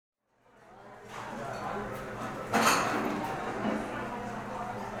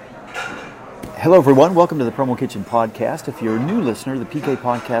Hello, everyone. Welcome to the Promo Kitchen Podcast. If you're a new listener, the PK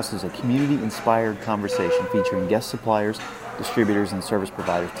Podcast is a community-inspired conversation featuring guest suppliers, distributors, and service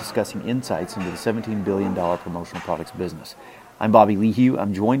providers discussing insights into the $17 billion promotional products business. I'm Bobby Lehue.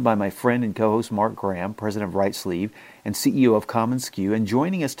 I'm joined by my friend and co-host Mark Graham, president of Right Sleeve and CEO of commonsku. And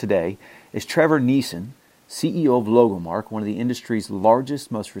joining us today is Trevor Niesen, CEO of Logomark, one of the industry's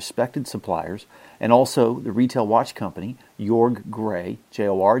largest, most respected suppliers, and also the retail watch company, Jorg Gray,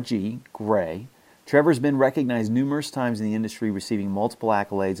 Jorg Gray. Trevor's been recognized numerous times in the industry, receiving multiple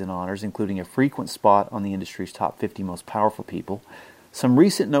accolades and honors, including a frequent spot on the industry's top 50 most powerful people. Some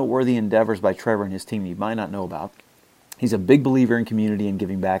recent noteworthy endeavors by Trevor and his team you might not know about. He's a big believer in community and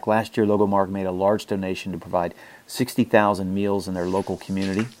giving back. Last year, Logomark made a large donation to provide 60,000 meals in their local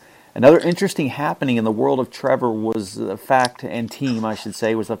community. Another interesting happening in the world of Trevor was the fact, and team, I should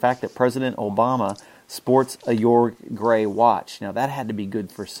say, was the fact that President Obama sports a Jorg Gray watch. Now, that had to be good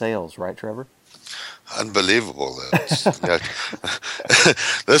for sales, right, Trevor? Unbelievable.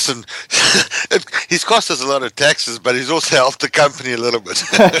 Listen, he's cost us a lot of taxes, but he's also helped the company a little bit.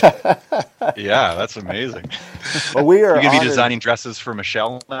 Yeah, that's amazing. Well, we are you going to be honored. designing dresses for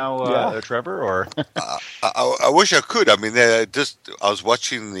Michelle now, Trevor? Or I wish I could. I mean, I was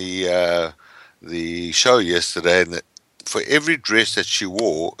watching the show yesterday, and for every dress that she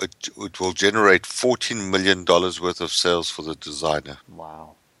wore, it will generate $14 million worth of sales for the designer.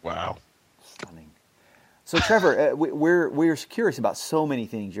 Wow. Stunning. So, Trevor, we're curious about so many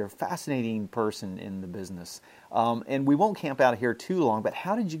things. You're a fascinating person in the business. And we won't camp out here too long, but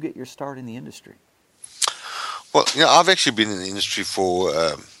how did you get your start in the industry? Well, I've actually been in the industry for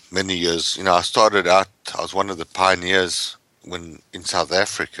many years. I started out, I was one of the pioneers in South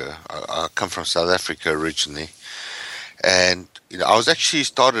Africa. I come from South Africa originally. And, I was actually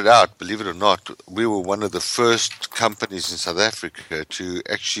started out, believe it or not, we were one of the first companies in South Africa to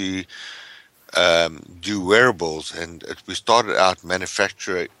actually do wearables, and we started out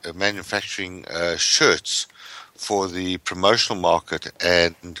manufacturing shirts for the promotional market,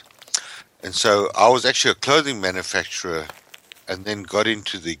 and so I was actually a clothing manufacturer, and then got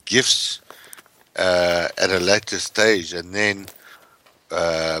into the gifts at a later stage, and then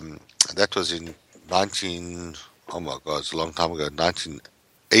that was in it's a long time ago,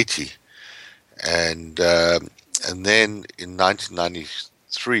 1980, and then in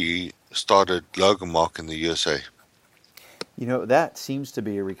 1993. Started Logomark in the USA. That seems to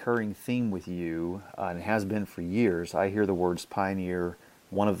be a recurring theme with you, and has been for years. I hear the words pioneer,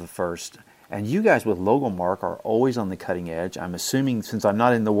 one of the first, and you guys with Logomark are always on the cutting edge. I'm assuming, since I'm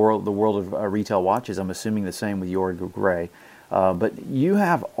not in the world of retail watches, I'm assuming the same with Jorg Gray. But you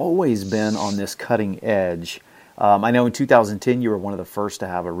have always been on this cutting edge. I know in 2010 you were one of the first to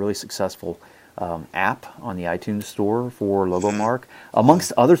have a really successful app on the iTunes store for Logomark,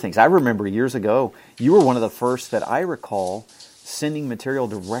 amongst other things. I remember years ago, you were one of the first that I recall sending material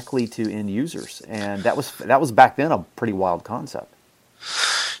directly to end users, and that was back then a pretty wild concept.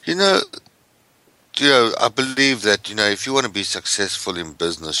 I believe that if you want to be successful in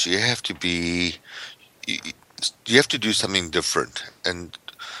business, you have to do something different, and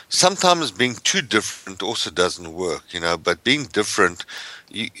sometimes being too different also doesn't work, but being different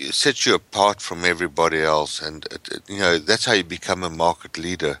it sets you apart from everybody else, and that's how you become a market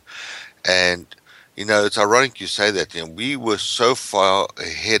leader. And it's ironic you say that. We were so far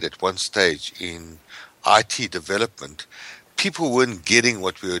ahead at one stage in IT development, people weren't getting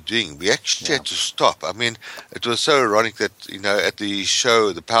what we were doing. We actually had to stop. I mean, it was so ironic that at the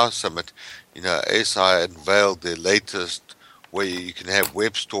show, the Power Summit, ASI unveiled their latest, where you can have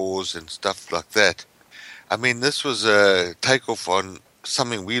web stores and stuff like that. I mean, this was a takeoff on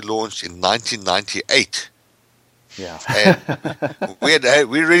something we launched in 1998. Yeah. And we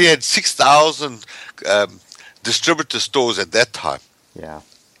already had 6,000 distributor stores at that time. Yeah.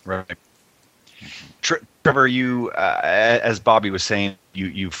 right. Trevor, you, as Bobby was saying,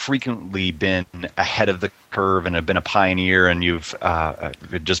 you've frequently been ahead of the curve and have been a pioneer, and you've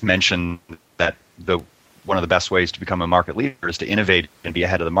just mentioned that one of the best ways to become a market leader is to innovate and be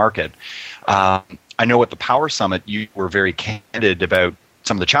ahead of the market. I know at the Power Summit, you were very candid about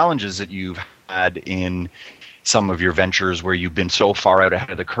some of the challenges that you've had in some of your ventures where you've been so far out ahead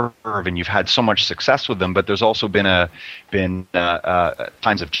of the curve and you've had so much success with them, but there's also been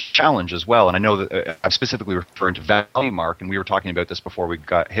times of challenge as well. And I know that I'm specifically referring to ValueMark, and we were talking about this before we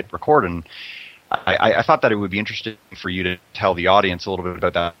hit record, and I thought that it would be interesting for you to tell the audience a little bit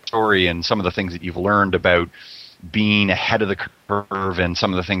about that story and some of the things that you've learned about being ahead of the curve and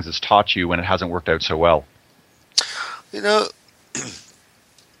some of the things it's taught you when it hasn't worked out so well.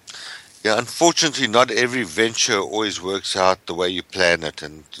 Yeah, unfortunately, not every venture always works out the way you plan it.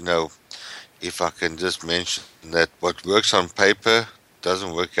 And, if I can just mention that what works on paper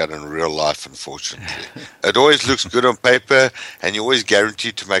doesn't work out in real life, unfortunately. It always looks good on paper, and you're always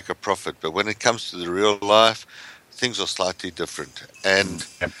guaranteed to make a profit. But when it comes to the real life, things are slightly different. And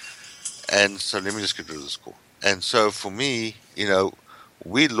so let me just get rid of the score. And so for me,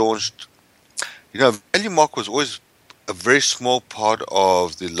 we launched, ValueMark was always a very small part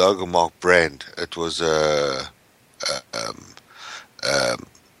of the Logomark brand. It was a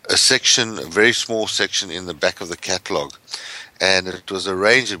section, a very small section in the back of the catalog. And it was a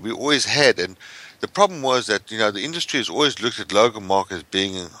range that we always had. And the problem was that, the industry has always looked at Logomark as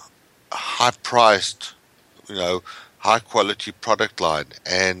being a high-priced, high-quality product line.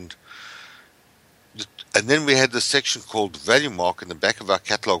 And then we had this section called ValueMark in the back of our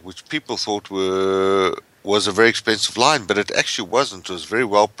catalog, which people thought was a very expensive line, but it actually wasn't. It was a very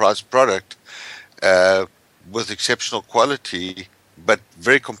well-priced product with exceptional quality, but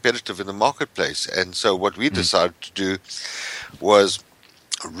very competitive in the marketplace. And so what we decided to do was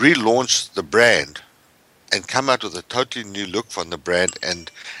relaunch the brand and come out with a totally new look from the brand and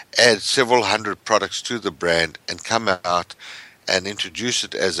add several hundred products to the brand and come out and introduce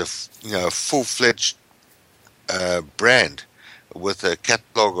it as a full-fledged brand with a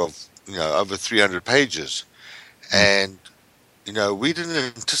catalog of over 300 pages. And we didn't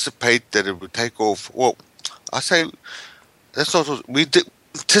anticipate that it would take off. Well, I say that's not what we did.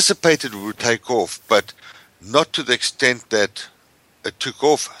 Anticipated it would take off, but not to the extent that it took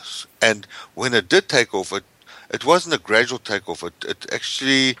off. And when it did take off, it wasn't a gradual takeoff. It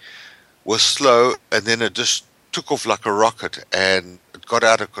actually was slow, and then it just took off like a rocket, and it got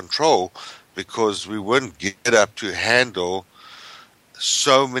out of control because we weren't geared up to handle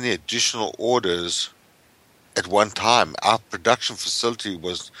so many additional orders at one time. Our production facility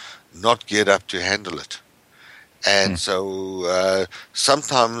was not geared up to handle it. And so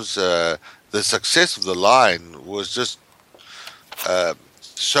sometimes the success of the line was just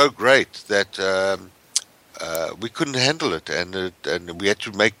so great that we couldn't handle it, and we had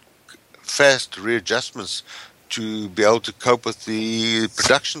to make fast readjustments to be able to cope with the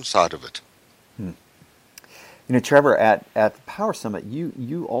production side of it. Trevor, at the Power Summit,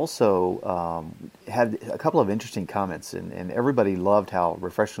 you also had a couple of interesting comments, and everybody loved how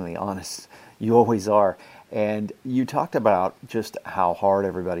refreshingly honest you always are. And you talked about just how hard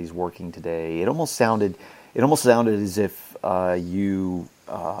everybody's working today. It almost sounded as if you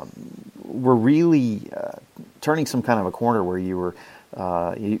were really turning some kind of a corner where you were.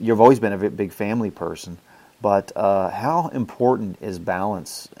 You've always been a big family person, but how important is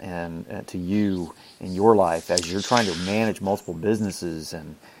balance and to you in your life as you're trying to manage multiple businesses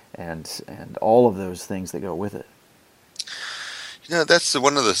and all of those things that go with it? That's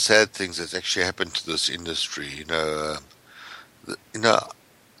one of the sad things that's actually happened to this industry.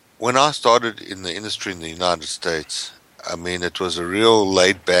 When I started in the industry in the United States, I mean, it was a real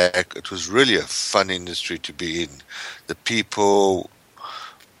laid back. It was really a fun industry to be in. The people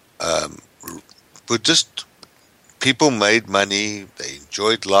were just people made money. They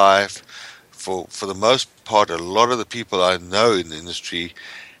enjoyed life. For the most part, a lot of the people I know in the industry,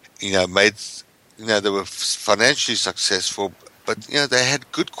 they were financially successful, but they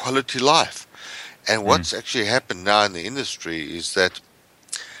had good quality life. And what's actually happened now in the industry is that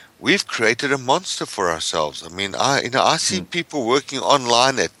we've created a monster for ourselves. I mean, I see people working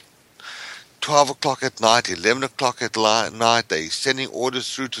online at 12 o'clock at night, 11 o'clock at night. They're sending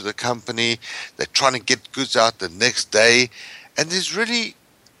orders through to the company. They're trying to get goods out the next day, and there's really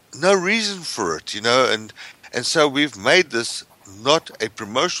no reason for it, and so we've made this not a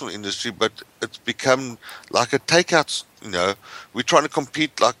promotional industry, but it's become like a takeout. We're trying to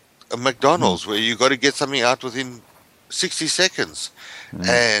compete like a McDonald's where you got to get something out within 60 seconds.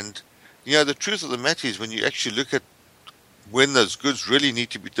 And the truth of the matter is, when you actually look at when those goods really need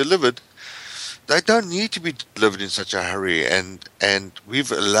to be delivered, they don't need to be delivered in such a hurry, and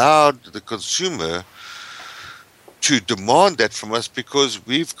we've allowed the consumer to demand that from us because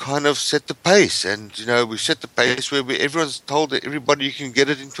we've kind of set the pace, and we set the pace where everyone's told that everybody you can get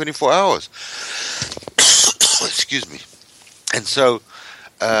it in 24 hours. Excuse me. And so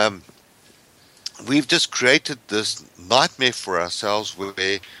we've just created this nightmare for ourselves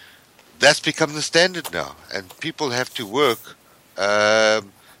where that's become the standard now, and people have to work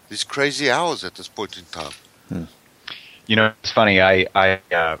these crazy hours at this point in time. It's funny.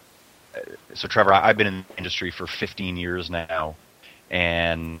 So Trevor, I've been in the industry for 15 years now,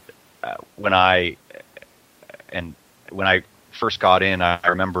 and when I first got in, I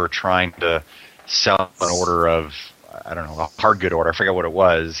remember trying to sell an order of, I don't know, a hard good order. I forget what it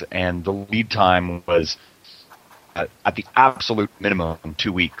was, and the lead time was at the absolute minimum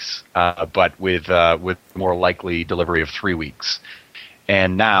 2 weeks, but with more likely delivery of 3 weeks.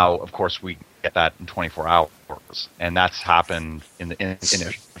 And now, of course, we get that in 24 hours, and that's happened in a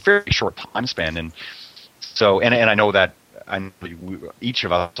very short time span. And so, and I know that each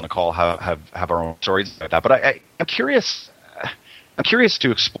of us on the call have our own stories about that. But I'm curious. I'm curious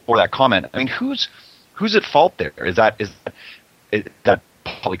to explore that comment. I mean, who's at fault there? Is that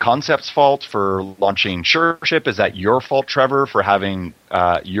Polyconcept's fault for launching SureShip? Is that your fault, Trevor, for having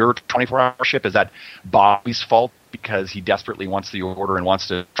your 24-hour ship? Is that Bobby's fault because he desperately wants the order and wants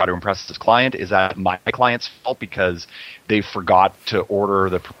to try to impress his client? Is that my client's fault because they forgot to order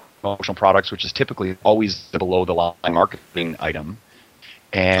the promotional products, which is typically always the below-the-line marketing item,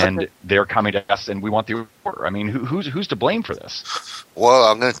 and they're coming to us and we want the order? I mean, who's to blame for this? Well,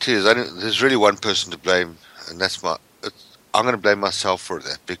 I'm going to tell you, there's really one person to blame, and that's I'm going to blame myself for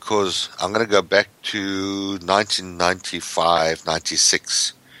that, because I'm going to go back to 1995,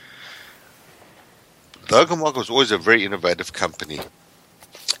 96. Logomark was always a very innovative company.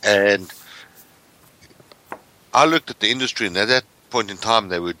 And I looked at the industry, and at that point in time,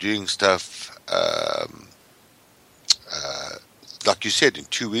 they were doing stuff, like you said, in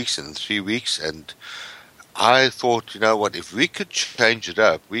 2 weeks and 3 weeks. And I thought, you know what, if we could change it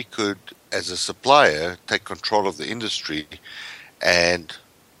up, we could, as a supplier, take control of the industry, and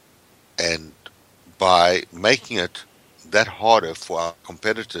by making it that harder for our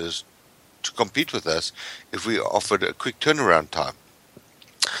competitors to compete with us, if we offered a quick turnaround time.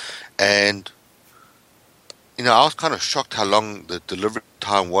 And you know, I was kind of shocked how long the delivery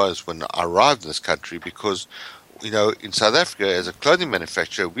time was when I arrived in this country, because you know, in South Africa, as a clothing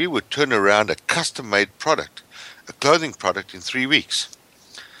manufacturer, we would turn around a custom-made product, a clothing product, in 3 weeks.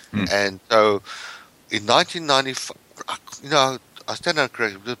 And so in 1995, you know, I stand on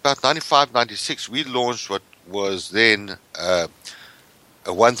correct, about 95, 96, we launched what was then a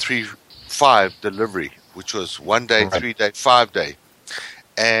 135 delivery, which was 1 day, 3 day, 5 day.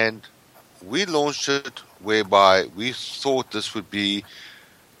 And we launched it whereby we thought this would be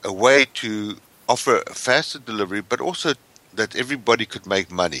a way to offer a faster delivery, but also that everybody could make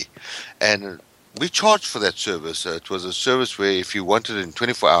money. And we charged for that service. It was a service where if you wanted it in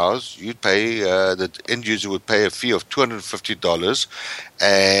 24 hours, you'd pay, the end user would pay a fee of $250,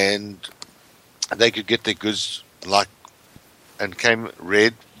 and they could get their goods and came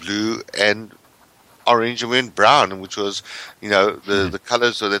red, blue, and orange, and went brown, which was, you know, the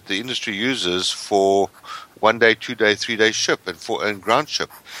colors that the industry uses for 1 day, 2 day, 3 day ship and ground ship.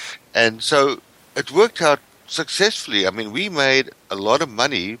 And so it worked out successfully. I mean, we made a lot of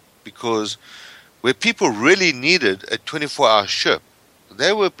money, because where people really needed a 24-hour ship,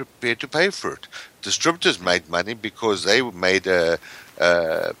 they were prepared to pay for it. Distributors made money because they made it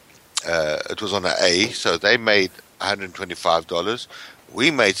was on an A, so they made $125. We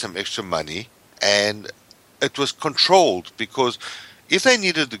made some extra money, and it was controlled, because if they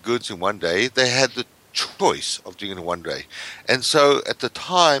needed the goods in 1 day, they had the choice of doing it in 1 day. And so at the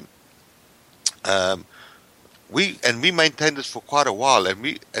time, we maintained this for quite a while, and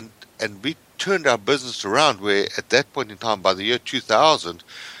we turned our business around, where at that point in time, by the year 2000,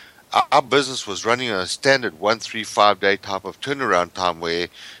 our business was running on a standard 135 day type of turnaround time, where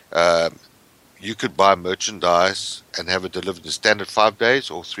you could buy merchandise and have it delivered in standard 5 days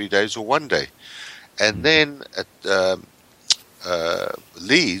or 3 days or 1 day. And then at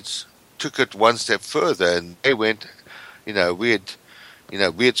Leeds took it one step further, and they went, we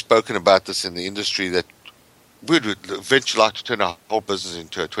had spoken about this in the industry, that we would eventually like to turn our whole business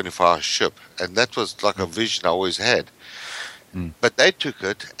into a 24-hour ship, and that was like a vision I always had. But they took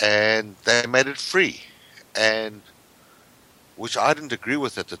it and they made it free, and which I didn't agree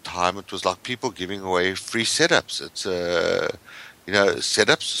with at the time. It was like people giving away free setups. It's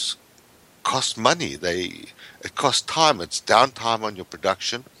setups cost money. It costs time. It's downtime on your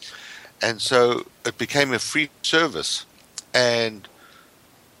production, and so it became a free service. And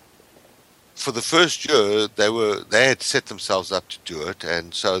for the first year, they had set themselves up to do it,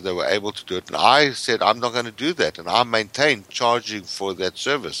 and so they were able to do it. And I said, I'm not going to do that, and I maintained charging for that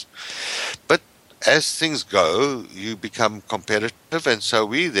service. But as things go, you become competitive, and so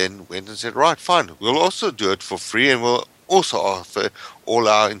we then went and said, right, fine, we'll also do it for free, and we'll also offer all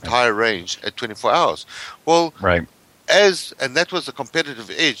our entire range at 24 hours. Well, right. And that was the competitive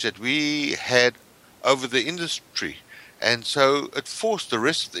edge that we had over the industry. And so it forced the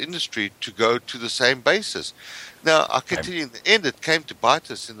rest of the industry to go to the same basis. Now, I can tell you, in the end, it came to bite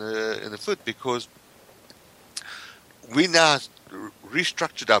us in the foot, because we now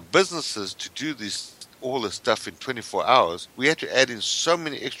restructured our businesses to do all this stuff in 24 hours. We had to add in so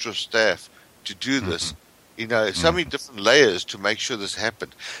many extra staff to do this, so many different layers to make sure this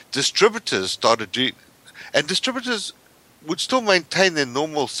happened. Distributors started doing, and distributors would still maintain their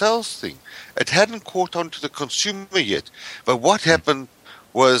normal sales thing. It hadn't caught on to the consumer yet. But what happened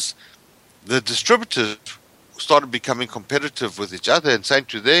was the distributors started becoming competitive with each other and saying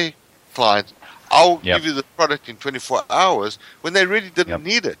to their clients, I'll give you the product in 24 hours when they really didn't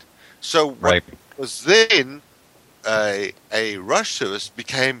need it. So what was then a rush service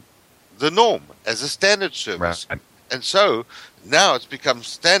became the norm as a standard service. Right. And so now it's become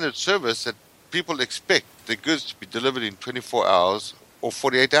standard service that people expect the goods to be delivered in 24 hours or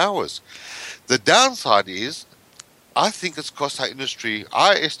 48 hours. The downside is, I think it's cost our industry,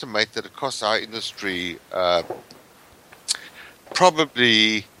 I estimate that it costs our industry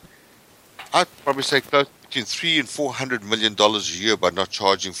probably, I'd probably say close between $300 and $400 million a year by not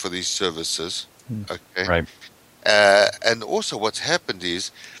charging for these services. Okay. Right. And also what's happened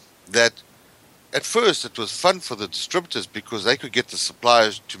is that at first it was fun for the distributors because they could get the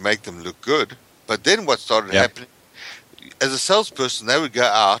suppliers to make them look good. But then what started happening, as a salesperson, they would go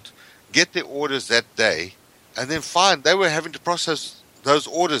out, get their orders that day, and then find they were having to process those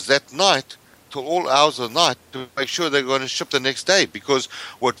orders that night till all hours of the night to make sure they're going to ship the next day. Because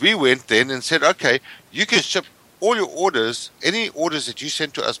what we went then and said, okay, you can ship all your orders, any orders that you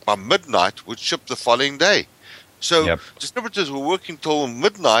sent to us by midnight would ship the following day. So distributors were working till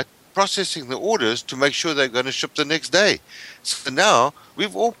midnight processing the orders to make sure they're going to ship the next day. So now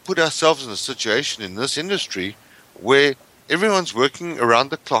we've all put ourselves in a situation in this industry where everyone's working around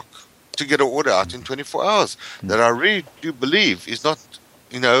the clock to get an order out in 24 hours that I really do believe is not,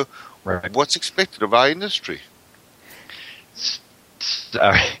 what's expected of our industry.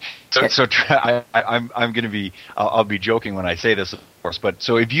 I'm going to be, I'll be joking when I say this, of course, but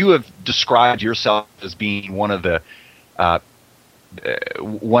so if you have described yourself as being one of the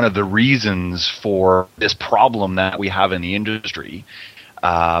reasons for this problem that we have in the industry,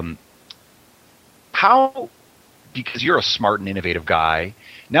 how, because you're a smart and innovative guy,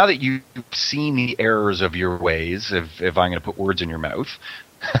 now that you've seen the errors of your ways, if I'm going to put words in your mouth,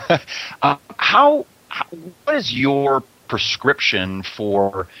 what is your prescription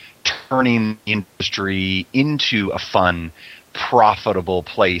for turning the industry into a fun, profitable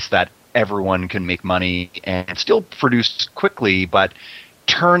place that everyone can make money and still produce quickly, but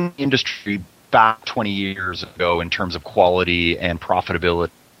turn the industry back 20 years ago in terms of quality and profitability?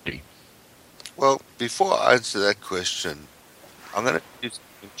 Well, before I answer that question, I'm going to do something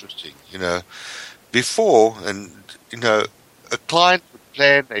interesting. Before, a client would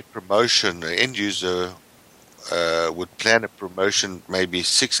plan a promotion, an end user would plan a promotion maybe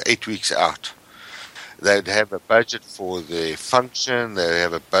 6-8 weeks out. They'd have a budget for the function, they'd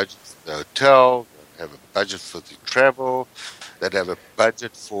have a budget for the hotel, they'd have a budget for the travel, they'd have a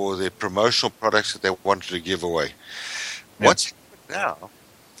budget for the promotional products that they wanted to give away. What's happened now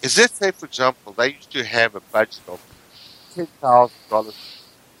is, let's say, for example, they used to have a budget of $10,000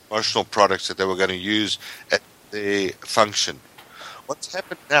 promotional products that they were going to use at the function. What's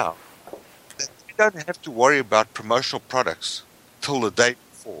happened now is that you don't have to worry about promotional products till the day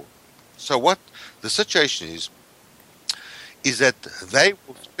before. So what the situation is that they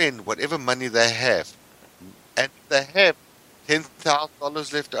will spend whatever money they have. And if they have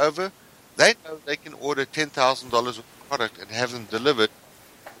 $10,000 left over, they know they can order $10,000 worth of product and have them delivered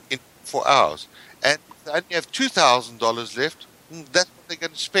in 4 hours. And if they only have $2,000 left, that's what they're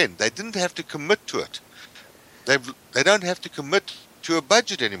going to spend. They didn't have to commit to it. They don't have to commit to a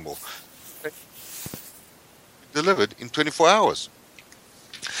budget anymore. Delivered in 24 hours.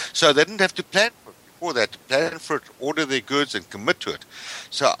 So they didn't have to plan for it before. They had to plan for it, order their goods, and commit to it.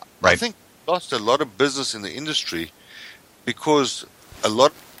 So I think we lost a lot of business in the industry because a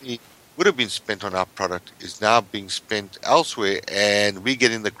lot of money would have been spent on our product is now being spent elsewhere, and we're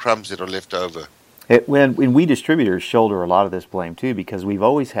getting the crumbs that are left over. When we distributors shoulder a lot of this blame too, because we've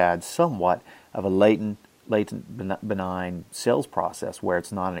always had somewhat of a latent benign sales process where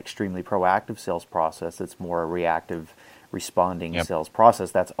it's not an extremely proactive sales process. It's more a reactive responding sales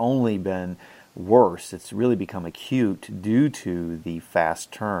process. That's only been worse. It's really become acute due to the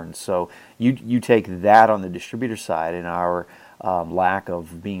fast turn. So you take that on the distributor side and our lack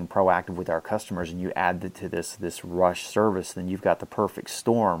of being proactive with our customers, and you add to this rush service, then you've got the perfect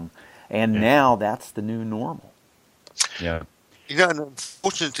storm. And now that's the new normal. Yeah. And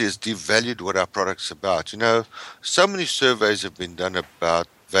unfortunately, it's devalued what our product's about. So many surveys have been done about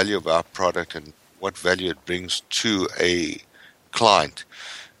value of our product and what value it brings to a client.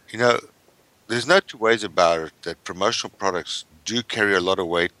 There's no two ways about it that promotional products do carry a lot of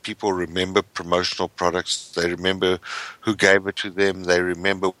weight. People remember promotional products. They remember who gave it to them. They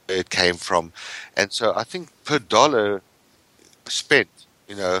remember it came from. And so I think per dollar spent,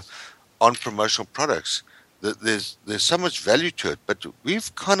 on promotional products, there's so much value to it. But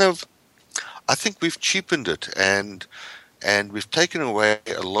I think we've cheapened it, and we've taken away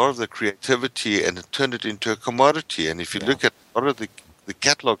a lot of the creativity and turned it into a commodity. And if you look at a lot of the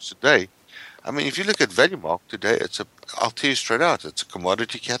catalogs today, I mean, if you look at ValueMark today, I'll tell you straight out, it's a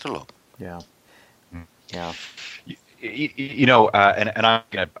commodity catalog. Yeah. Yeah. And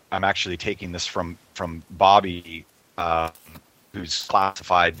I'm actually taking this from Bobby, who's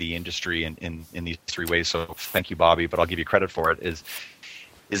classified the industry in these three ways. So thank you, Bobby, but I'll give you credit for it. Is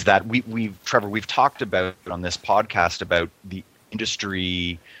that Trevor, we've talked about on this podcast about the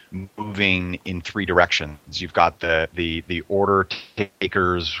industry moving in three directions. You've got the order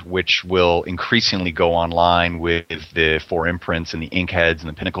takers, which will increasingly go online with the 4imprints and the Inkheads and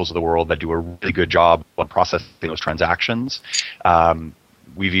the Pinnacles of the world that do a really good job on processing those transactions.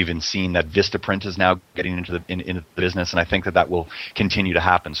 We've even seen that Vistaprint is now getting into the business, and I think that will continue to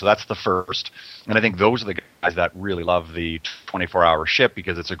happen. So that's the first. And I think those are the guys that really love the 24-hour ship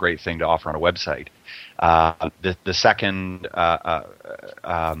because it's a great thing to offer on a website. The second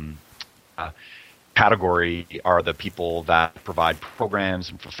category are the people that provide programs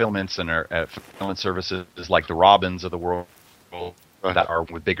and fulfillments and fulfillment services like the Robins of the world that are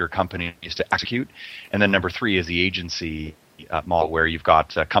with bigger companies to execute. And then number three is the agency model, where you've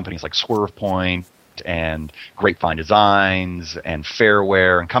got companies like SwervePoint and Grapevine Designs and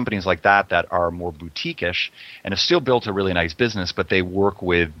Fairware and companies like that are more boutique-ish and have still built a really nice business, but they work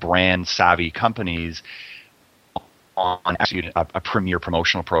with brand-savvy companies on executing a premier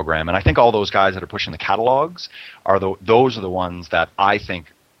promotional program. And I think all those guys that are pushing the catalogs those are the ones that I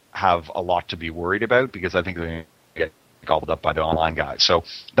think have a lot to be worried about, because I think they get gobbled up by the online guys. So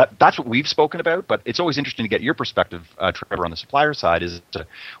that's what we've spoken about, but it's always interesting to get your perspective, Trevor, on the supplier side, is to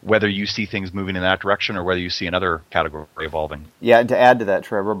whether you see things moving in that direction or whether you see another category evolving. Yeah, and to add to that,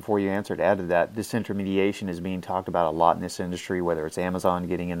 Trevor, before you answer, to add to that, disintermediation is being talked about a lot in this industry, whether it's Amazon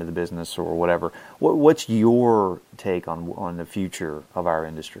getting into the business or whatever. What's your take on the future of our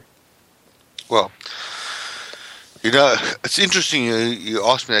industry? Well, it's interesting you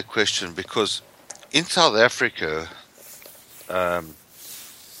asked me that question, because in South Africa,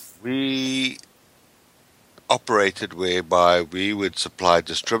 we operated whereby we would supply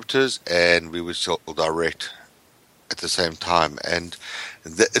distributors and we would sell direct at the same time. And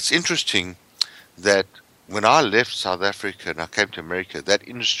it's interesting that when I left South Africa and I came to America, that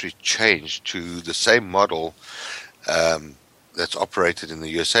industry changed to the same model that's operated in the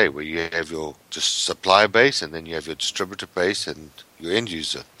USA, where you have your just supplier base and then you have your distributor base and your end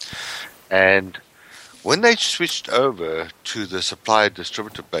user. And when they switched over to the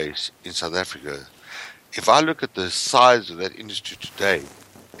supplier-distributor base in South Africa, if I look at the size of that industry today,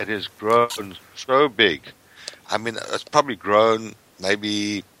 it has grown so big. I mean, it's probably grown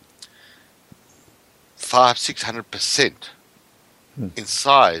maybe 500-600% in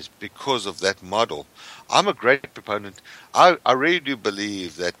size because of that model. I'm a great proponent. I really do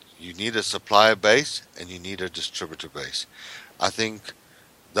believe that you need a supplier base and you need a distributor base. I think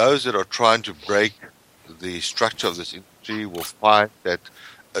those that are trying to break the structure of this industry will find that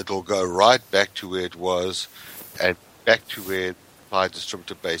it'll go right back to where it was and back to where the supplier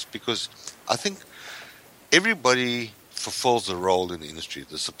distributor base, because I think everybody fulfills a role in the industry.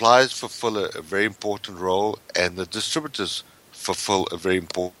 The suppliers fulfill a very important role, and the distributors fulfill a very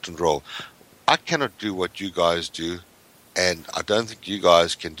important role. I cannot do what you guys do, and I don't think you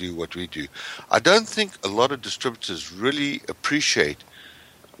guys can do what we do. I don't think a lot of distributors really appreciate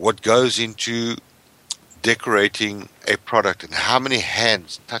what goes into decorating a product and how many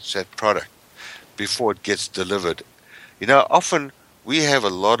hands touch that product before it gets delivered. Often we have a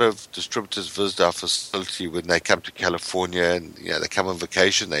lot of distributors visit our facility when they come to California, and they come on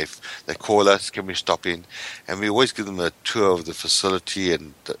vacation. They call us, can we stop in? And we always give them a tour of the facility,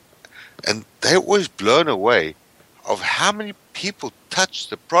 and they're always blown away of how many people touch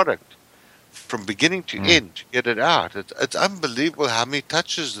the product from beginning to end to get it out. It's unbelievable how many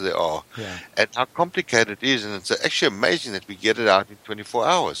touches there are, and how complicated it is. And it's actually amazing that we get it out in 24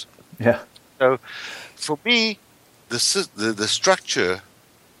 hours. Yeah. So, for me, the structure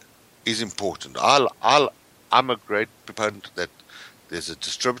is important. I'm a great proponent that there's a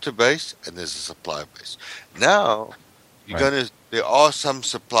distributor base and there's a supplier base. Now, there are some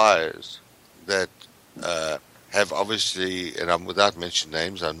suppliers that have obviously, and I'm without mentioning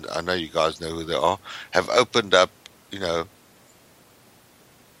names, I know you guys know who they are, have opened up, their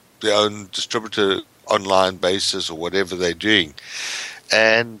own distributor online basis or whatever they're doing.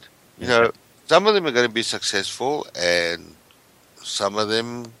 And, some of them are going to be successful, and some of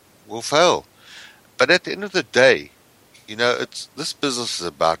them will fail. But at the end of the day, this business is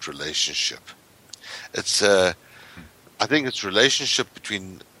about relationship. It's I think it's relationship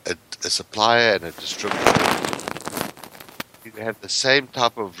between a supplier and a distributor. You have the same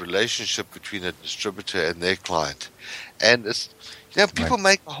type of relationship between a distributor and their client, and it's people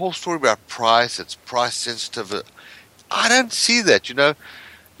make a whole story about price. It's price sensitive. I don't see that.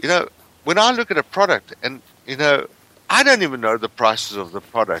 When I look at a product, and I don't even know the prices of the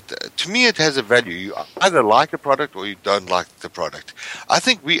product. To me, it has a value. You either like a product or you don't like the product. I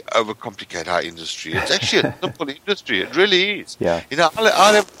think we overcomplicate our industry. It's actually a simple industry. It really is. Yeah.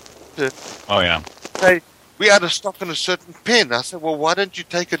 I'll have to say, we out of stock on a certain pen. I said, well, why don't you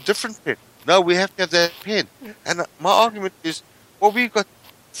take a different pen? No, we have to have that pen. And my argument is, well, we've got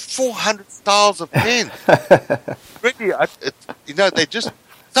 400 styles of pens. Really, they just...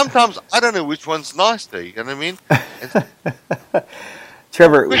 Sometimes I don't know which one's nicer. You know what I mean?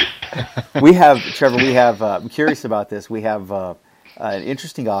 Trevor, we have. I'm curious about this. We have an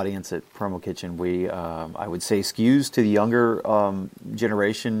interesting audience at Promo Kitchen. We, I would say, skews to the younger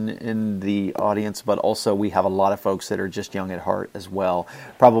generation in the audience, but also we have a lot of folks that are just young at heart as well.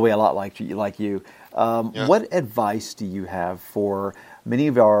 Probably a lot like you. What advice do you have for many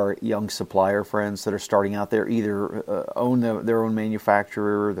of our young supplier friends that are starting out there, either own their own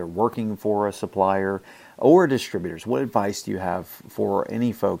manufacturer, they're working for a supplier, or distributors? What advice do you have for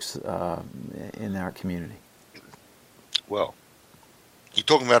any folks in our community? Well, you're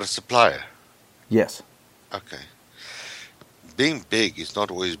talking about a supplier? Yes. Okay. Being big is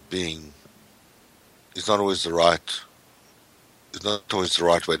not always the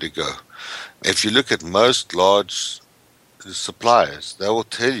right way to go. If you look at most large suppliers, they will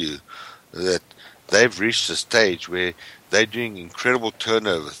tell you that they've reached a stage where they're doing incredible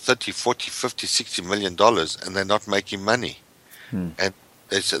turnover, 30, 40, 50, 60 million dollars, and they're not making money. And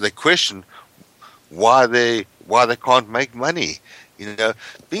they question why they can't make money.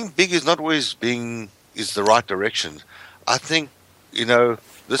 Being big is not always is the right direction. I think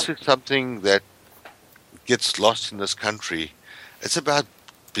this is something that gets lost in this country. It's about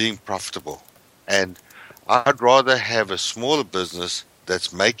being profitable, and I'd rather have a smaller business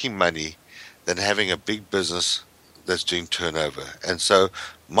that's making money than having a big business that's doing turnover. And so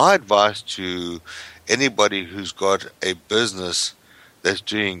my advice to anybody who's got a business that's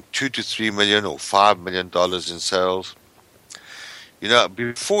doing $2 to $3 million or $5 million in sales,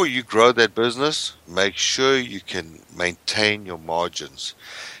 before you grow that business, make sure you can maintain your margins.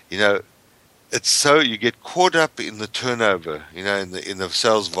 It's so you get caught up in the turnover, in the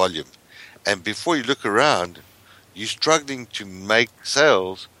sales volume. And before you look around, you're struggling to make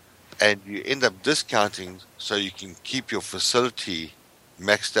sales, and you end up discounting so you can keep your facility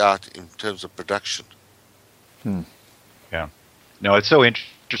maxed out in terms of production. Yeah. No, it's so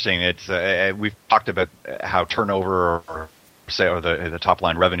interesting. It's we've talked about how turnover or the top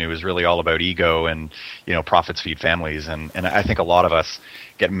line revenue is really all about ego, and profits feed families, and I think a lot of us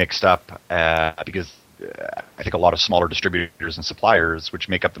get mixed up because I think a lot of smaller distributors and suppliers, which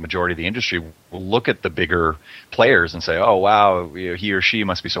make up the majority of the industry, will look at the bigger players and say, oh, wow, he or she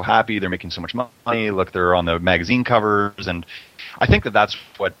must be so happy. They're making so much money. Look, they're on the magazine covers. And I think that that's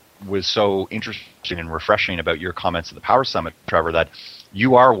what was so interesting and refreshing about your comments at the Power Summit, Trevor, that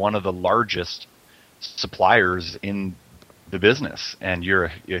you are one of the largest suppliers in the business, and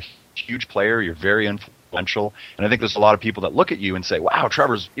you're a huge player. You're very influential, and I think there's a lot of people that look at you and say, wow,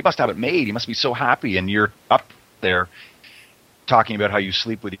 he must have it made. He must be so happy. And you're up there talking about how you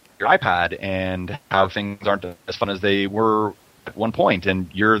sleep with your iPad and how things aren't as fun as they were at one point, and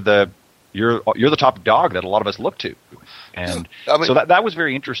you're the top dog that a lot of us look to. And so that was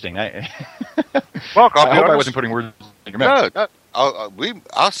very interesting. I hope I wasn't putting words in your mouth. No.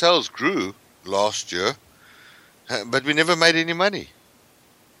 Our sales grew last year, but we never made any money.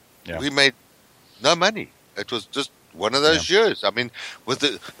 Yeah. We made no money. It was just one of those years. I mean,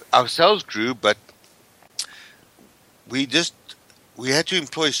 our sales grew, but we had to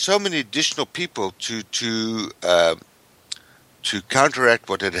employ so many additional people to counteract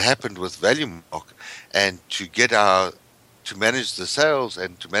what had happened with ValueMark, and to manage the sales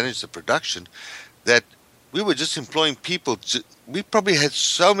and to manage the production, that we were just employing people. We probably had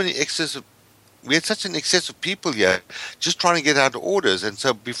we had such an excess of people here just trying to get out orders. And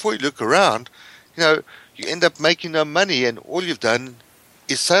so before you look around, you end up making no money, and all you've done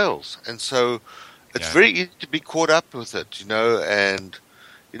is sales. And so it's very easy to be caught up with it, and,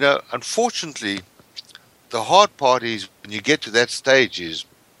 unfortunately, the hard part is when you get to that stage is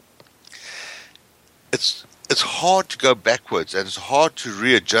it's hard to go backwards, and it's hard to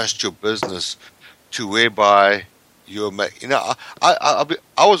readjust your business to whereby I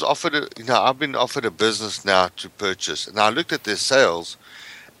was offered I've been offered a business now to purchase, and I looked at their sales,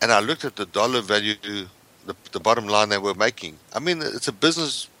 and I looked at the dollar value, the bottom line they were making. I mean, it's a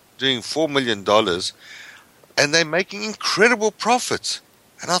business doing $4 million, and they're making incredible profits.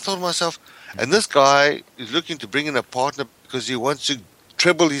 And I thought to myself, and this guy is looking to bring in a partner because he wants to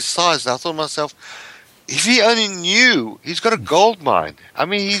treble his size. And I thought to myself, if he only knew, he's got a gold mine. I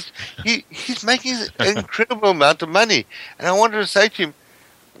mean, he's making an incredible amount of money. And I wanted to say to him,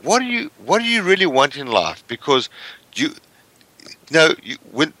 what do you really want in life? Because it's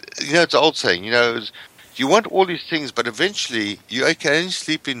an old saying, you want all these things, but eventually you can only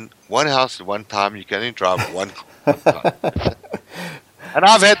sleep in one house at one time. You can only drive one car at one time. And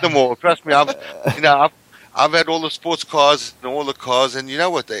I've had them all. Trust me, I've had all the sports cars and all the cars, and you know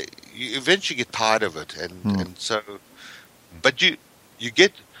what? You eventually get tired of it, and so. But you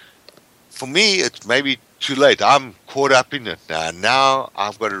get. For me, it's maybe too late. I'm caught up in it now. Now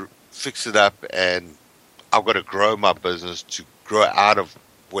I've got to fix it up, and I've got to grow my business to grow out of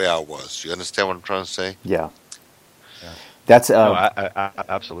where I was. You understand what I'm trying to say? Yeah. That's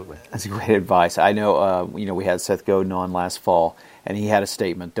absolutely. That's great advice. I know. We had Seth Godin on last fall, and he had a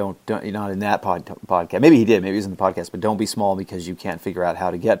statement. Don't not in that podcast. Maybe he did. Maybe he was in the podcast. But don't be small because you can't figure out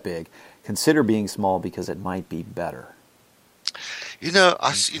how to get big. Consider being small because it might be better.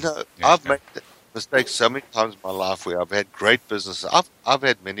 I've made mistakes so many times in my life where I've had great businesses. I've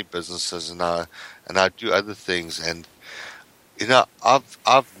had many businesses, and I do other things, and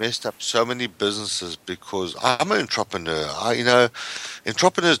I've messed up so many businesses because I'm an entrepreneur.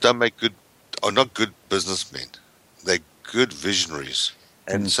 Entrepreneurs are not good businessmen. They're good visionaries.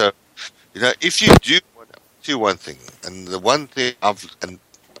 And so, if you do one thing, and the one thing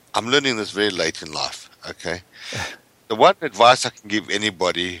I'm learning this very late in life, okay? The one advice I can give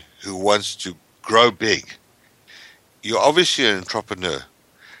anybody who wants to grow big, you're obviously an entrepreneur.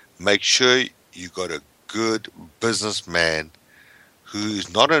 Make sure you got a good businessman who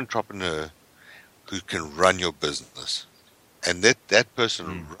is not an entrepreneur, who can run your business. And that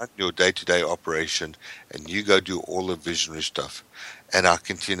person run your day-to-day operation, and you go do all the visionary stuff. And I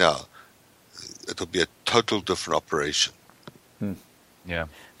can tell you now, it'll be a total different operation. Yeah.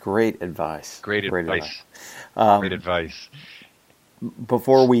 Great advice. Great advice.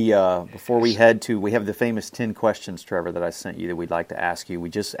 Before we head to, we have the famous 10 questions, Trevor, that I sent you that we'd like to ask you.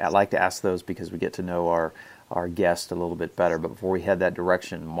 I like to ask those because we get to know our guest a little bit better. But before we head that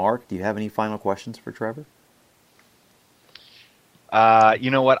direction, Mark, do you have any final questions for Trevor? You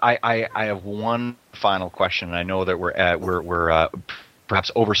know what? I have one final question. I know that we're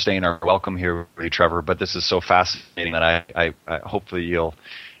perhaps overstaying our welcome here, Trevor, but this is so fascinating that I hopefully you'll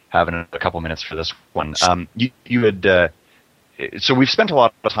have a couple minutes for this one. You had so we've spent a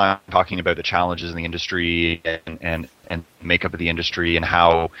lot of time talking about the challenges in the industry and makeup of the industry and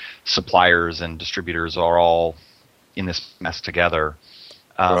how suppliers and distributors are all in this mess together.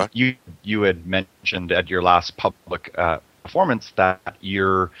 Right. You had mentioned at your last public performance that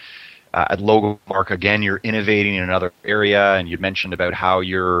you're at Logomark again. You're innovating in another area, and you mentioned about how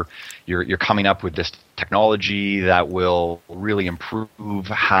you're coming up with this technology that will really improve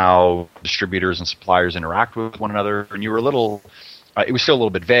how distributors and suppliers interact with one another. And you were a little, it was still a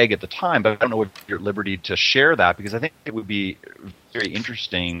little bit vague at the time, but I don't know if you're at liberty to share that, because I think it would be very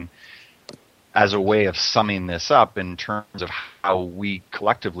interesting as a way of summing this up in terms of how we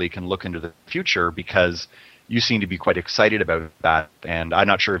collectively can look into the future, because you seem to be quite excited about that, and I'm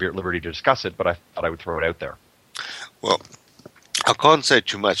not sure if you're at liberty to discuss it, but I thought I would throw it out there. Well, I can't say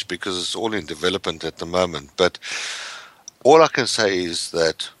too much because it's all in development at the moment, but all I can say is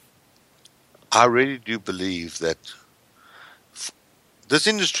that I really do believe that this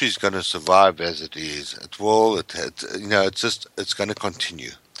industry is going to survive as it is. It will. It's going to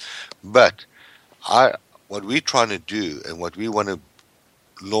continue. But what we're trying to do and what we want to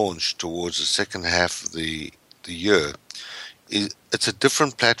launch towards the second half of the year is it's a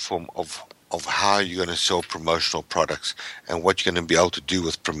different platform of how you're going to sell promotional products and what you're going to be able to do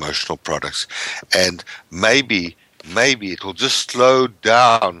with promotional products. And maybe it will just slow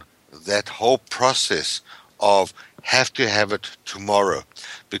down that whole process of have to have it tomorrow,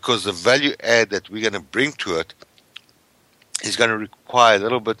 because the value add that we're going to bring to it is going to require a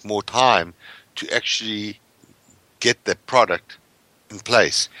little bit more time to actually get that product in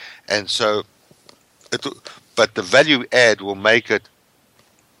place. And so but the value add will make it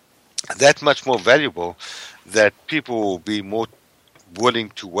that much more valuable that people will be more willing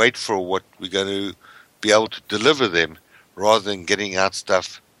to wait for what we're going to be able to deliver them rather than getting out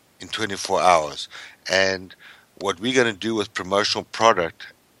stuff in 24 hours. And what we're going to do with promotional product,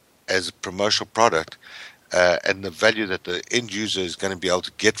 as a promotional product, and the value that the end user is going to be able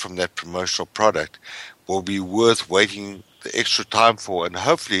to get from that promotional product will be worth waiting the extra time for, and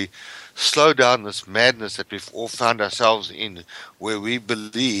hopefully slow down this madness that we've all found ourselves in, where we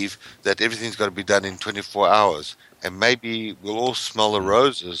believe that everything's got to be done in 24 hours. And maybe we'll all smell the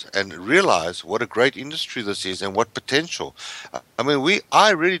roses and realize what a great industry this is and what potential. I mean,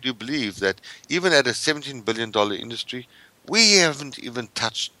 I really do believe that even at a $17 billion industry, we haven't even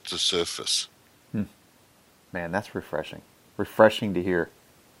touched the surface. Man, that's refreshing. Refreshing to hear.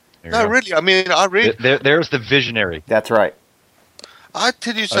 No, really. I mean, I really. There's the visionary. That's right. I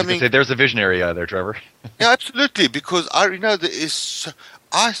tell you something. There's a visionary there, Trevor. Yeah, absolutely. Because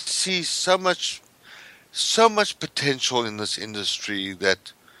I see so much potential in this industry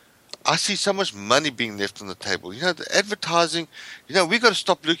that I see so much money being left on the table. You know, the advertising. You know, we've got to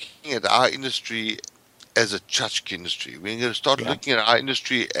stop looking at our industry as a tchotchke industry. We're going to start looking at our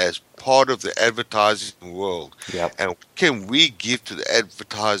industry as part of the advertising world. Yep. And what can we give to the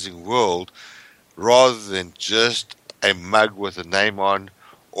advertising world rather than just a mug with a name on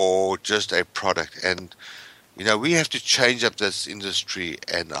or just a product? And, you know, we have to change up this industry.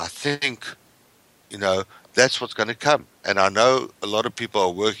 And I think, you know, that's what's going to come. And I know a lot of people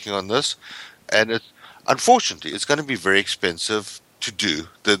are working on this. And unfortunately, it's going to be very expensive to do.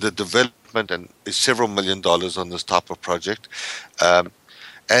 The development and is several $1 million on this type of project.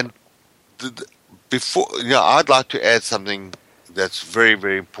 And before, you know, I'd like to add something that's very,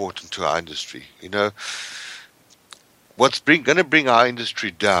 very important to our industry. You know, what's going to bring our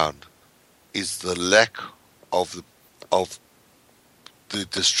industry down is the lack of the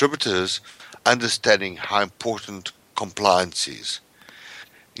distributors understanding how important compliance is.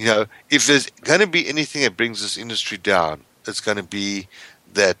 You know, if there's going to be anything that brings this industry down, it's going to be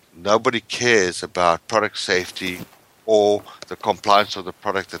that nobody cares about product safety or the compliance of the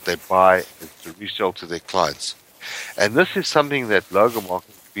product that they buy to resell to their clients. And this is something that Logomark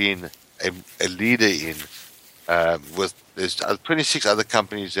has been a leader in. There's 26 other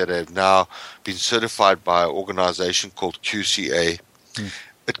companies that have now been certified by an organization called QCA.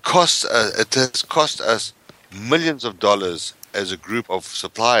 It has cost us millions of dollars as a group of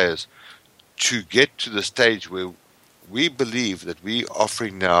suppliers to get to the stage where we believe that we are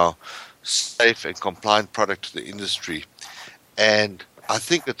offering now safe and compliant product to the industry. And I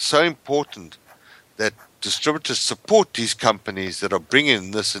think it's so important that distributors support these companies that are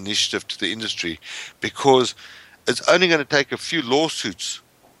bringing this initiative to the industry, because it's only going to take a few lawsuits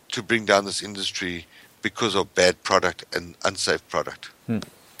to bring down this industry because of bad product and unsafe product.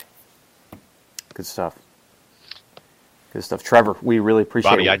 Good stuff. Good stuff. Trevor, we really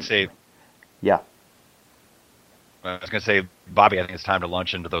appreciate Bobby, it. I'd say... Yeah. I was going to say, Bobby, I think it's time to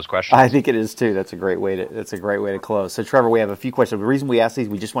launch into those questions. I think it is too. That's a great way to close. So, Trevor, we have a few questions. The reason we ask these,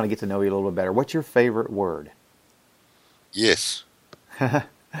 we just want to get to know you a little bit better. What's your favorite word? Yes.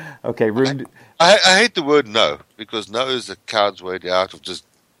 Okay, I hate the word no, because no is a coward's way out of just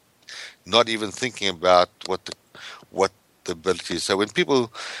not even thinking about what the ability is. So when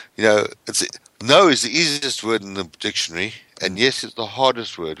people, you know, no is the easiest word in the dictionary, and yes is the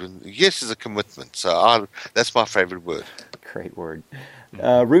hardest word. And yes is a commitment. So that's my favorite word. Great word.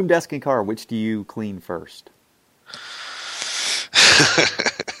 Room, desk, and car, which do you clean first?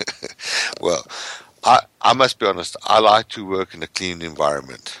 Well, I must be honest, I like to work in a clean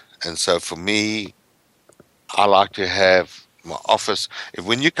environment. And so for me, I like to have my office.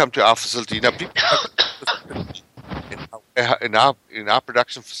 When you come to our facility, you know, people in our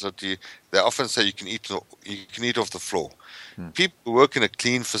production facility, they often say you can eat off the floor. People who work in a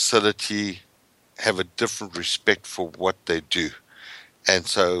clean facility have a different respect for what they do. And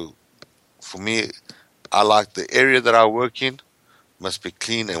so for me, I like the area that I work in must be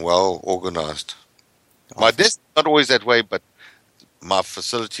clean and well organized. Awesome. My desk is not always that way, but my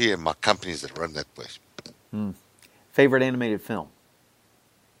facility and my companies that run that way. Favorite animated film?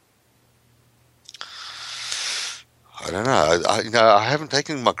 I don't know. I haven't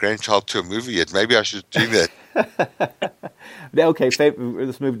taken my grandchild to a movie yet. Maybe I should do that. Okay,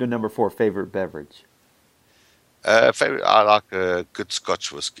 let's move to number 4. Favorite beverage? I like a good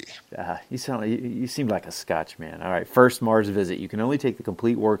Scotch whiskey. You seem like a Scotch man. All right, first Mars visit. You can only take the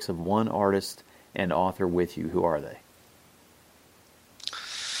complete works of one artist and author with you. Who are they?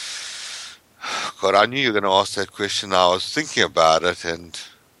 God, I knew you were going to ask that question. I was thinking about it, and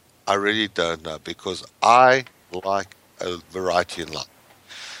I really don't know, because I like a variety in life.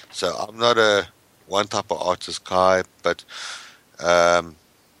 So I'm not a one type of artist guy, but I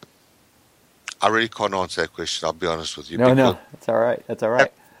really can't answer that question. I'll be honest with you. No, that's all right. That's all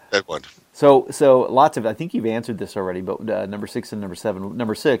right. That one. So lots of. I think you've answered this already, but number 6 and number 7.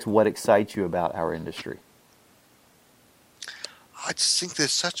 Number 6, what excites you about our industry? I just think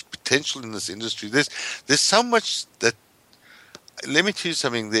there's such potential in this industry. There's so much that. Let me tell you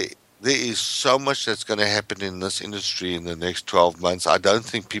something. There is so much that's going to happen in this industry in the next 12 months. I don't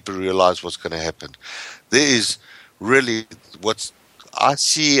think people realize what's going to happen. There is really what I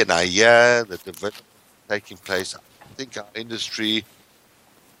see and I hear the development taking place. I think our industry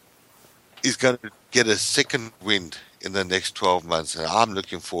is going to get a second wind in the next 12 months, and I'm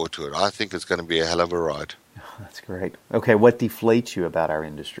looking forward to it. I think it's going to be a hell of a ride. That's great. Okay, what deflates you about our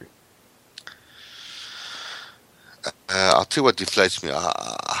industry? I'll tell you what deflates me.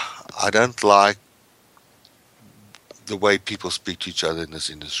 I don't like the way people speak to each other in this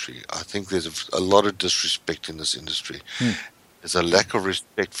industry. I think there's a lot of disrespect in this industry. There's a lack of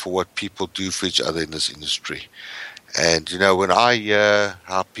respect for what people do for each other in this industry. And, when I hear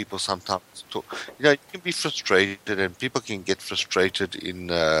how people sometimes talk, you can be frustrated and people can get frustrated in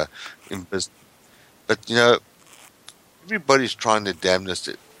business. But, everybody's trying their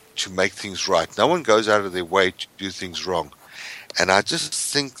damnedest to make things right. No one goes out of their way to do things wrong. And I just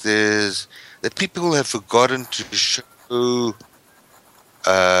think that people have forgotten to show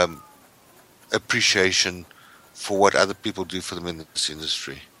appreciation for what other people do for them in this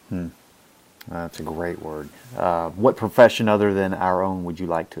industry. That's a great word. What profession other than our own would you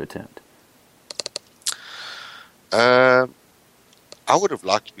like to attempt? I would have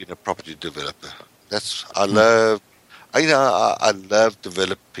liked to be a property developer. I love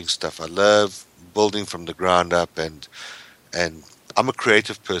developing stuff. I love building from the ground up, and I'm a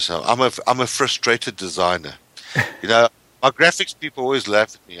creative person. I'm a frustrated designer. My graphics people always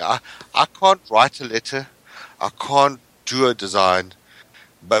laugh at me. I can't write a letter. I can't do a design.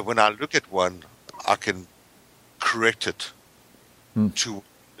 But when I look at one, I can correct it to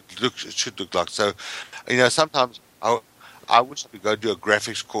it should look like. So, sometimes I wish to go do a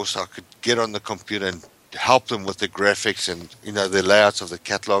graphics course. I could get on the computer and help them with the graphics and the layouts of the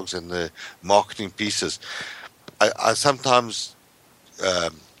catalogs and the marketing pieces. I sometimes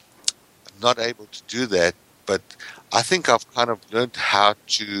not able to do that, but I think I've kind of learned how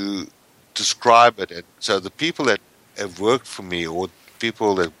to describe it. And so the people that have worked for me, or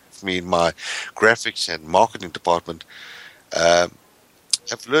people that for me in my graphics and marketing department, have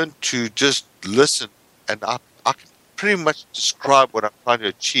learned to just listen, and I can pretty much describe what I'm trying to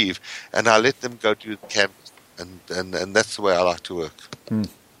achieve, and I let them go do the canvas, and that's the way I like to work.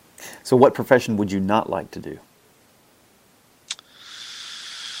 So what profession would you not like to do?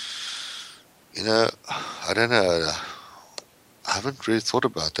 I don't know. I haven't really thought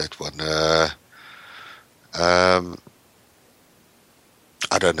about that one.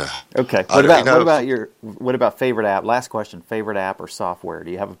 I don't know. Okay. What about favorite app? Last question. Favorite app or software?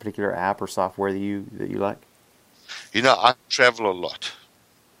 Do you have a particular app or software that you like? I travel a lot,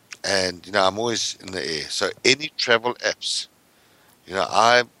 and I'm always in the air. So any travel apps,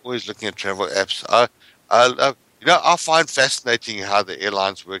 I'm always looking at travel apps. I find fascinating how the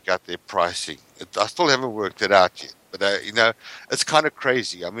airlines work out their pricing. I still haven't worked it out yet, but it's kind of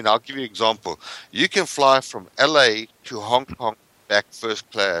crazy. I mean, I'll give you an example. You can fly from LA to Hong Kong back first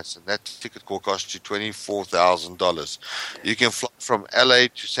class, and that ticket will cost you $24,000. You can fly from LA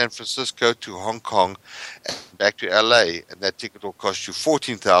to San Francisco to Hong Kong and back to LA, and that ticket will cost you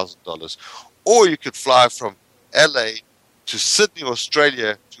 $14,000. Or you could fly from LA to Sydney,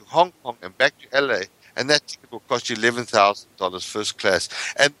 Australia to Hong Kong and back to LA, and that ticket will cost you $11,000 first class.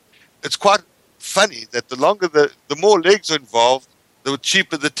 And it's quite funny that the more legs are involved, the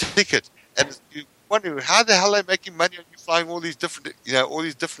cheaper the ticket. And you wonder, how the hell are they making money on you flying all these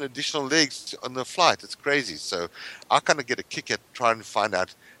different additional legs on the flight? It's crazy. So I kind of get a kick at trying to find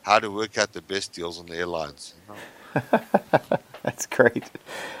out how to work out the best deals on the airlines. That's great.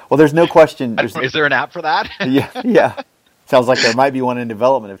 Well, there's no question. Is there an app for that? Yeah. Sounds like there might be one in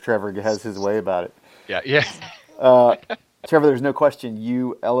development if Trevor has his way about it. Yeah. Trevor, there's no question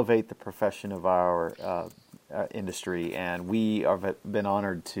you elevate the profession of our industry, and we have been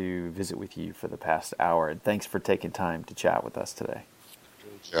honored to visit with you for the past hour. And thanks for taking time to chat with us today.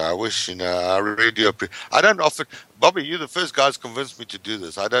 Yeah, I wish, I really do appreciate. I don't often, Bobby, you're the first guy who's convinced me to do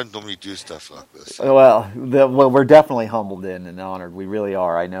this. I don't normally do stuff like this. Well, we're definitely humbled and honored. We really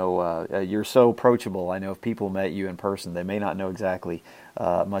are. I know you're so approachable. I know if people met you in person, they may not know exactly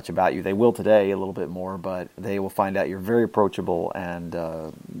much about you. They will today a little bit more, but they will find out you're very approachable and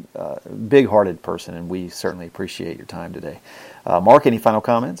big-hearted person, and we certainly appreciate your time today. Mark, any final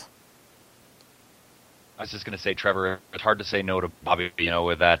comments? I was just going to say, Trevor, it's hard to say no to Bobby,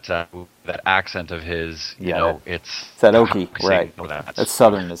 with that accent of his, it's that Okie, right. No that's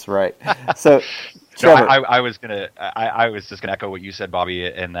Southernness, right. So, Trevor. I was just going to echo what you said, Bobby,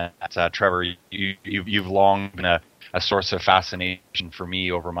 and that, Trevor, you've long been a source of fascination for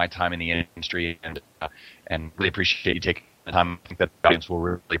me over my time in the industry, and really appreciate you taking the time. I think that the audience will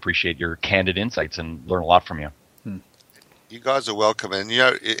really appreciate your candid insights and learn a lot from you. You guys are welcome, and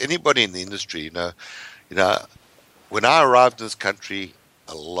anybody in the industry, when I arrived in this country,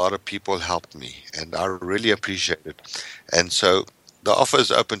 a lot of people helped me, and I really appreciate it. And so the offer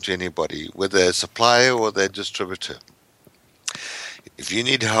is open to anybody, whether they're a supplier or they're a distributor. If you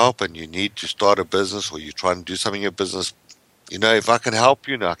need help and you need to start a business, or you're trying to do something in your business, if I can help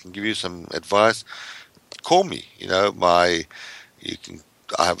you, I can give you some advice, call me.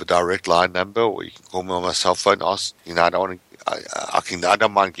 I have a direct line number, or you can call me on my cell phone. Ask, I don't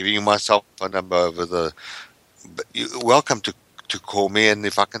mind giving you my cell phone number over the. But you're welcome to call me, and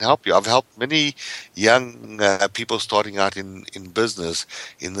if I can help you, I've helped many young people starting out in business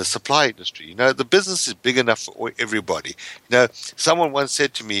in the supply industry. The business is big enough for everybody. Someone once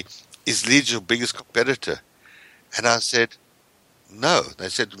said to me, "Is Leeds your biggest competitor?" And I said, "No." They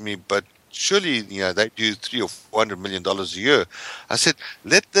said to me, "But surely, they do $300 or $400 million a year." I said,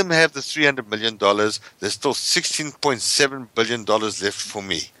 "Let them have the $300 million. There's still $16.7 billion left for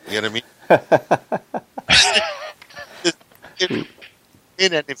me." You know what I mean?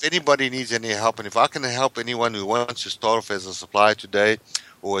 And if anybody needs any help, and if I can help anyone who wants to start off as a supplier today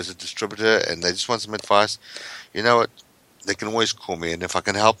or as a distributor and they just want some advice, you know what? They can always call me, and if I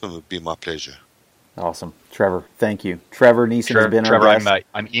can help them, it would be my pleasure. Awesome. Trevor, thank you. Trevor Neeson has been our guest.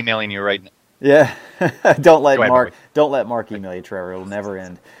 I'm emailing you right now. Yeah. Don't let Mark email you, Trevor. It'll never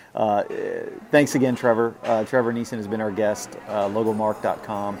end. Thanks again, Trevor. Trevor Neeson has been our guest.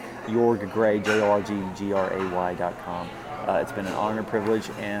 Logomark.com, Jorggray, JORGGRAY.com. It's been an honor and privilege.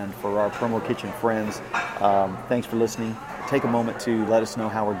 And for our Promo Kitchen friends, thanks for listening. Take a moment to let us know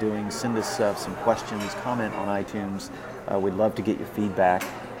how we're doing. Send us some questions, comment on iTunes. We'd love to get your feedback.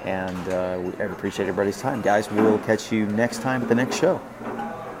 And I appreciate everybody's time. Guys, we'll catch you next time at the next show.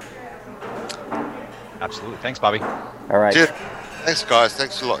 Absolutely. Thanks, Bobby. All right. Cheers. Thanks, guys.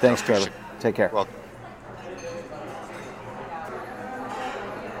 Thanks a lot. Thanks, Trevor. Take care. Welcome.